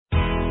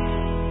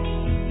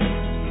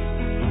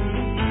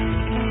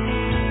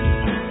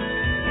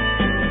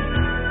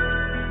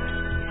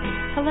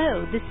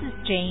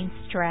Jane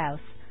Strauss.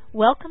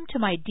 Welcome to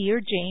my Dear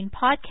Jane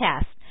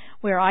podcast,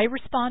 where I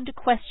respond to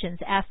questions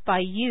asked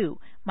by you,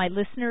 my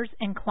listeners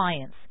and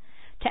clients.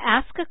 To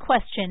ask a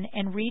question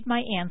and read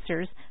my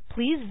answers,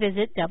 please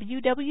visit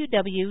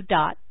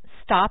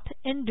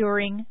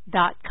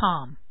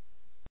www.stopenduring.com.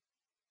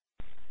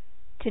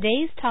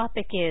 Today's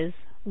topic is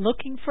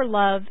looking for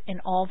love in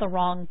all the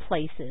wrong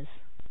places.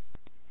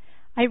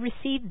 I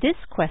received this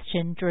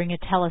question during a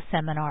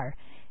teleseminar.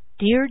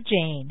 Dear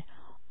Jane,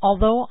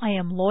 although I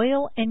am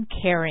loyal and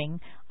caring,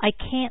 I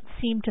can't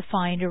seem to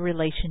find a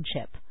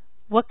relationship.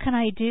 What can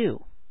I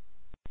do?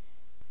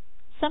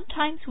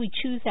 Sometimes we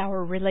choose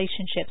our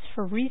relationships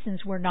for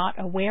reasons we're not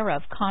aware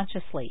of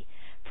consciously.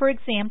 For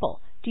example,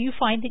 do you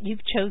find that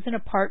you've chosen a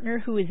partner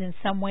who is in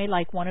some way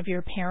like one of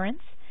your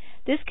parents?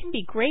 This can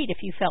be great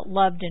if you felt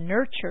loved and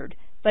nurtured,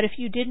 but if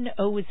you didn't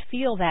always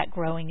feel that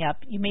growing up,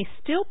 you may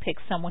still pick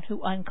someone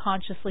who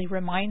unconsciously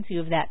reminds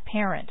you of that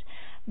parent,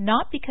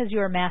 not because you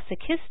are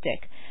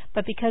masochistic,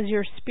 but because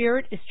your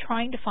spirit is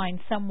trying to find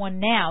someone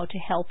now to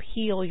help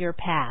heal your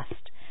past.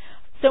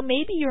 So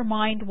maybe your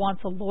mind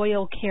wants a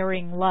loyal,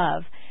 caring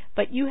love,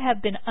 but you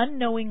have been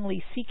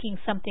unknowingly seeking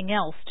something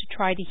else to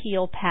try to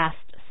heal past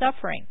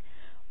suffering.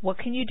 What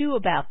can you do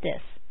about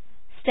this?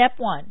 Step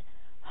 1.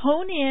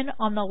 Hone in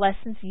on the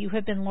lessons you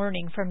have been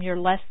learning from your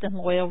less than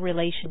loyal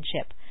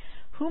relationship.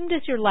 Whom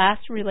does your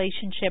last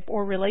relationship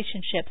or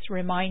relationships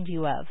remind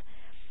you of?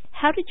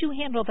 How did you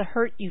handle the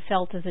hurt you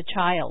felt as a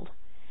child?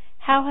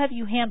 How have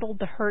you handled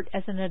the hurt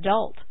as an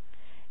adult?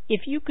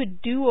 If you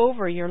could do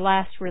over your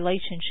last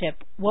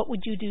relationship, what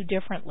would you do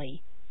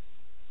differently?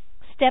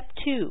 Step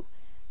 2.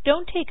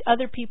 Don't take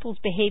other people's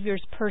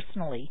behaviors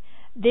personally.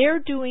 They're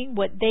doing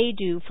what they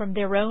do from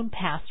their own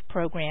past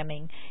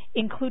programming,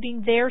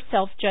 including their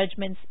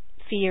self-judgments,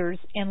 fears,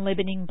 and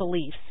limiting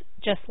beliefs,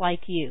 just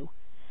like you.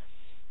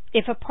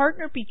 If a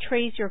partner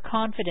betrays your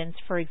confidence,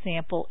 for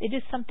example, it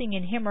is something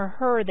in him or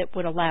her that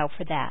would allow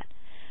for that.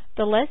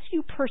 The less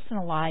you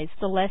personalize,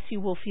 the less you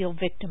will feel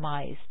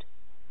victimized.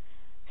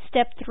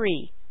 Step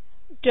 3.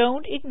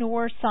 Don't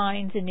ignore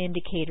signs and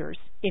indicators.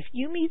 If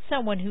you meet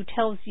someone who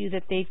tells you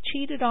that they've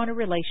cheated on a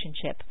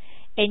relationship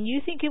and you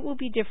think it will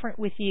be different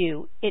with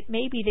you, it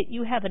may be that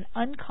you have an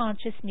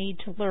unconscious need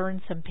to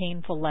learn some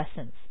painful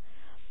lessons.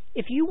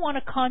 If you want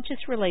a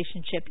conscious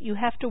relationship, you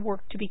have to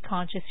work to be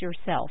conscious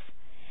yourself.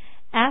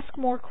 Ask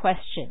more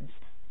questions.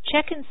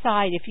 Check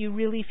inside if you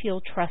really feel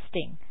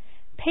trusting.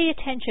 Pay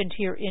attention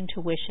to your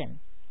intuition.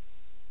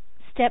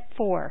 Step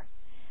 4.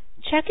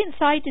 Check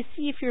inside to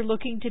see if you're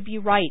looking to be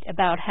right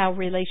about how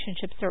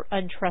relationships are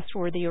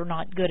untrustworthy or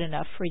not good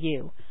enough for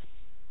you.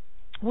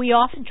 We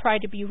often try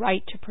to be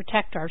right to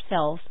protect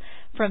ourselves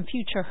from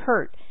future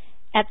hurt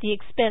at the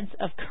expense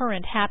of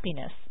current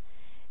happiness.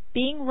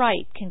 Being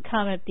right can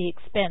come at the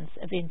expense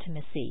of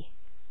intimacy.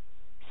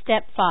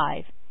 Step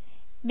 5.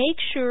 Make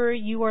sure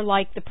you are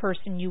like the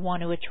person you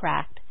want to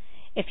attract.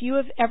 If you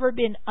have ever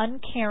been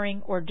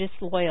uncaring or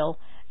disloyal,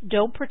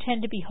 don't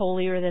pretend to be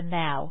holier than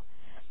thou.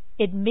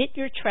 Admit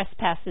your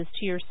trespasses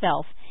to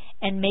yourself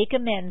and make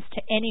amends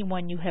to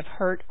anyone you have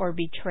hurt or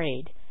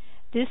betrayed.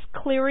 This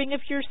clearing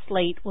of your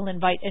slate will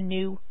invite a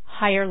new,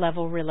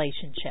 higher-level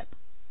relationship.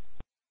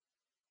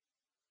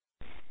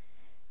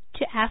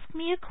 To ask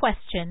me a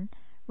question,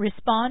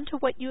 respond to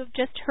what you have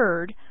just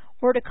heard,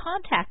 or to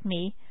contact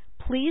me,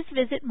 please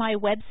visit my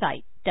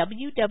website,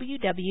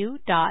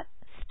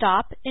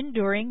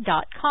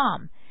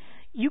 www.stopenduring.com.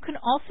 You can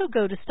also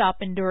go to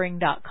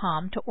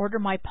stopenduring.com to order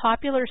my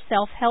popular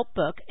self-help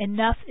book,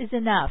 Enough is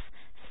Enough,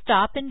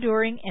 Stop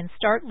Enduring and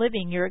Start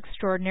Living Your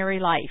Extraordinary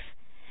Life.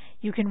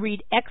 You can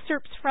read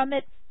excerpts from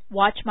it,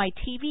 watch my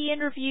TV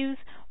interviews,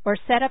 or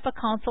set up a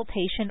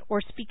consultation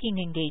or speaking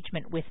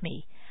engagement with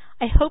me.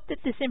 I hope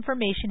that this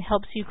information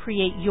helps you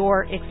create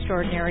your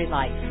extraordinary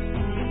life.